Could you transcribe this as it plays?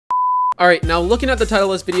Alright, now looking at the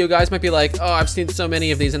title of this video, guys might be like, oh, I've seen so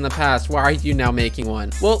many of these in the past. Why are you now making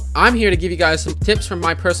one? Well, I'm here to give you guys some tips from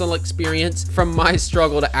my personal experience, from my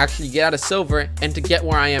struggle to actually get out of silver and to get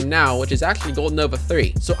where I am now, which is actually Gold Nova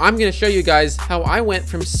 3. So I'm going to show you guys how I went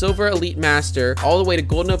from Silver Elite Master all the way to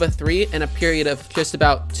Gold Nova 3 in a period of just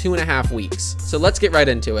about 2.5 weeks. So let's get right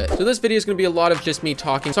into it. So this video is going to be a lot of just me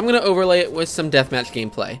talking, so I'm going to overlay it with some deathmatch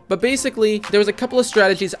gameplay. But basically, there was a couple of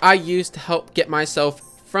strategies I used to help get myself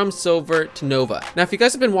from silver to Nova. Now, if you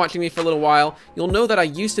guys have been watching me for a little while, you'll know that I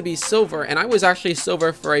used to be silver, and I was actually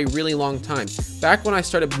silver for a really long time. Back when I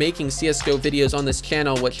started making CSGO videos on this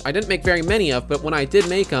channel, which I didn't make very many of, but when I did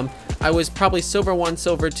make them, I was probably silver 1,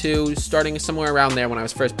 silver 2, starting somewhere around there when I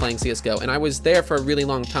was first playing CSGO, and I was there for a really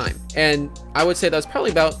long time. And I would say that was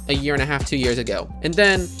probably about 1.5 years, 2 years ago. And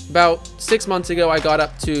then about 6 months ago, I got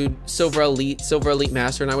up to Silver Elite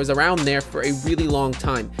Master, and I was around there for a really long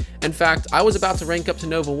time. In fact, I was about to rank up to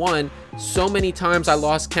Nova 1 so many times I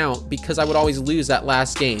lost count because I would always lose that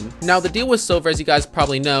last game. Now, the deal with silver, as you guys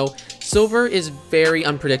probably know, silver is very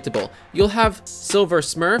unpredictable. You'll have silver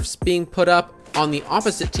smurfs being put up on the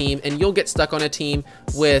opposite team, and you'll get stuck on a team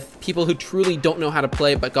with people who truly don't know how to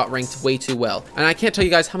play but got ranked way too well. And I can't tell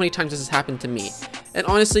you guys how many times this has happened to me. And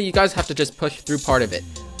honestly, you guys have to just push through part of it.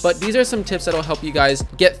 But these are some tips that'll help you guys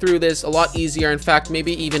get through this a lot easier. In fact,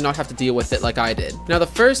 maybe even not have to deal with it like I did. Now, the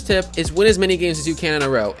first tip is win as many games as you can in a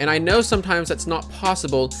row. And I know sometimes that's not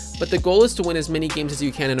possible, but the goal is to win as many games as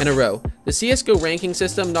you can in a row. The CSGO ranking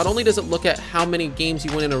system, not only does it look at how many games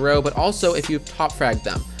you win in a row, but also if you've top fragged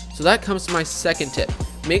them. So that comes to my second tip.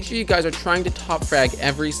 Make sure you guys are trying to top frag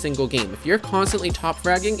every single game. If you're constantly top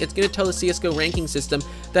fragging, it's going to tell the CSGO ranking system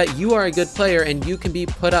that you are a good player and you can be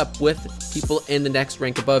put up with people in the next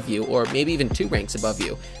rank above you, or maybe even 2 ranks above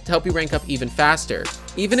you, to help you rank up even faster.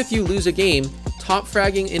 Even if you lose a game, top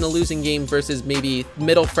fragging in a losing game versus maybe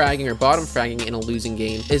middle fragging or bottom fragging in a losing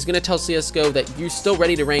game is going to tell CSGO that you're still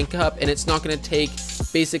ready to rank up, and it's not going to take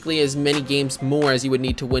basically as many games more as you would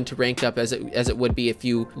need to win to rank up as it would be if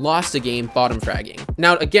you lost a game bottom fragging.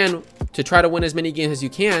 Now, again, to try to win as many games as you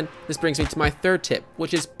can, this brings me to my third tip,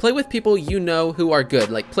 which is play with people you know who are good.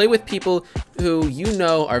 Like, play with people who you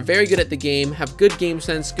know are very good at the game, have good game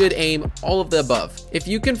sense, good aim, all of the above. If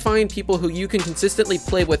you can find people who you can consistently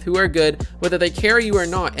play with who are good, whether they carry you or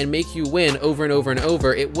not, and make you win over and over and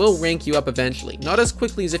over, it will rank you up eventually. Not as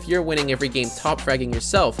quickly as if you're winning every game top fragging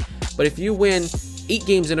yourself, but if you win 8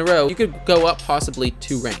 games in a row, you could go up possibly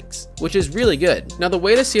 2 ranks, which is really good. Now, the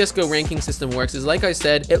way the CSGO ranking system works is, like I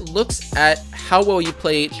said, it looks at how well you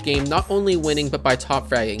play each game, not only winning, but by top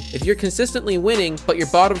fragging. If you're consistently winning, but you're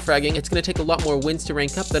bottom fragging, it's going to take a lot more wins to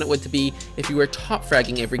rank up than it would to be if you were top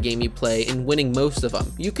fragging every game you play and winning most of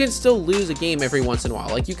them. You can still lose a game every once in a while.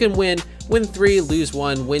 Like, you can win 3, lose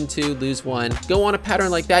 1, win 2, lose 1. Go on a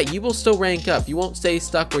pattern like that, you will still rank up. You won't stay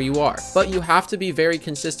stuck where you are. But you have to be very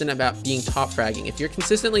consistent about being top fragging. If you're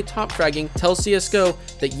consistently top fragging, tell CSGO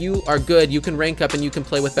that you are good, you can rank up, and you can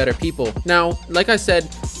play with better people. Now, like I said,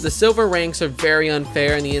 the silver ranks are very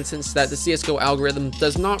unfair in the instance that the CSGO algorithm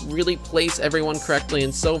does not really place everyone correctly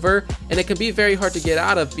in silver, and it can be very hard to get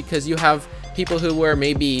out of because you have people who were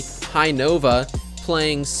maybe high Nova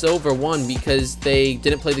playing silver 1 because they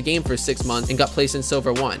didn't play the game for 6 months and got placed in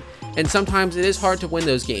silver 1. And sometimes it is hard to win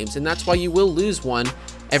those games, and that's why you will lose one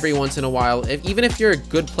every once in a while, even if you're a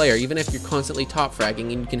good player, even if you're constantly top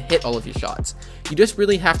fragging and you can hit all of your shots. You just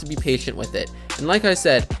really have to be patient with it. And like I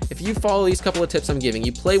said, if you follow these couple of tips I'm giving,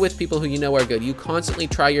 you play with people who you know are good, you constantly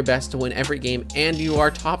try your best to win every game, and you are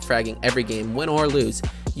top fragging every game, win or lose,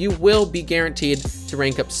 you will be guaranteed to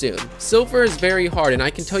rank up soon. Silver is very hard, and I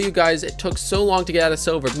can tell you guys it took so long to get out of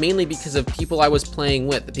silver, mainly because of people I was playing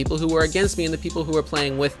with, the people who were against me and the people who were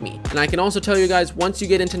playing with me. And I can also tell you guys, once you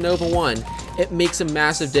get into Nova 1, it makes a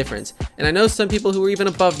massive difference. And I know some people who are even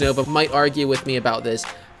above Nova might argue with me about this,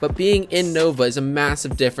 but being in Nova is a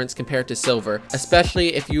massive difference compared to silver,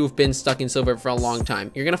 especially if you've been stuck in silver for a long time.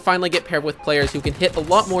 You're gonna finally get paired with players who can hit a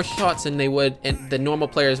lot more shots than they would, and the normal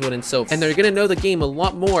players would in silver, and they're gonna know the game a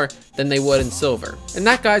lot more than they would in silver. And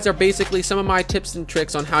that, guys, are basically some of my tips and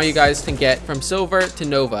tricks on how you guys can get from silver to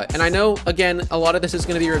Nova. And I know, again, a lot of this is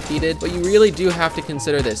gonna be repeated, but you really do have to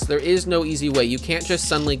consider this. There is no easy way. You can't just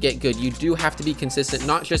suddenly get good. You do have to be consistent,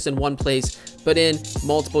 not just in one place, but in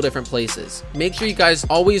multiple different places. Make sure you guys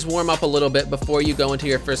always warm up a little bit before you go into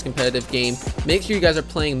your first competitive game. Make sure you guys are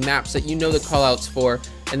playing maps that you know the callouts for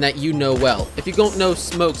and that you know well. If you don't know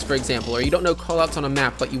smokes, for example, or you don't know callouts on a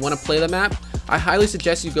map, but you want to play the map, I highly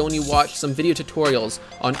suggest you go and you watch some video tutorials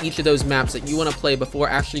on each of those maps that you want to play before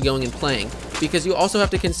actually going and playing. Because you also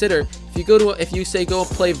have to consider, if you say go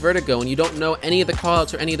play Vertigo and you don't know any of the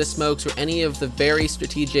callouts or any of the smokes or any of the very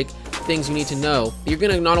strategic things you need to know. You're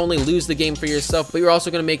gonna not only lose the game for yourself, but you're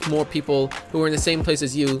also gonna make more people who are in the same place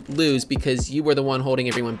as you lose because you were the one holding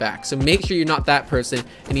everyone back. So make sure you're not that person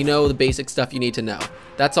and you know the basic stuff you need to know.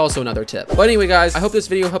 That's also another tip. But anyway, guys, I hope this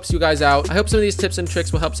video helps you guys out. I hope some of these tips and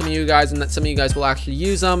tricks will help some of you guys and that some of you guys will actually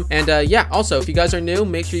use them. And yeah, also, if you guys are new,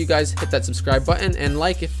 make sure you guys hit that subscribe button and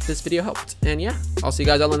like if this video helped. And yeah, I'll see you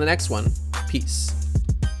guys all in the next one. Peace.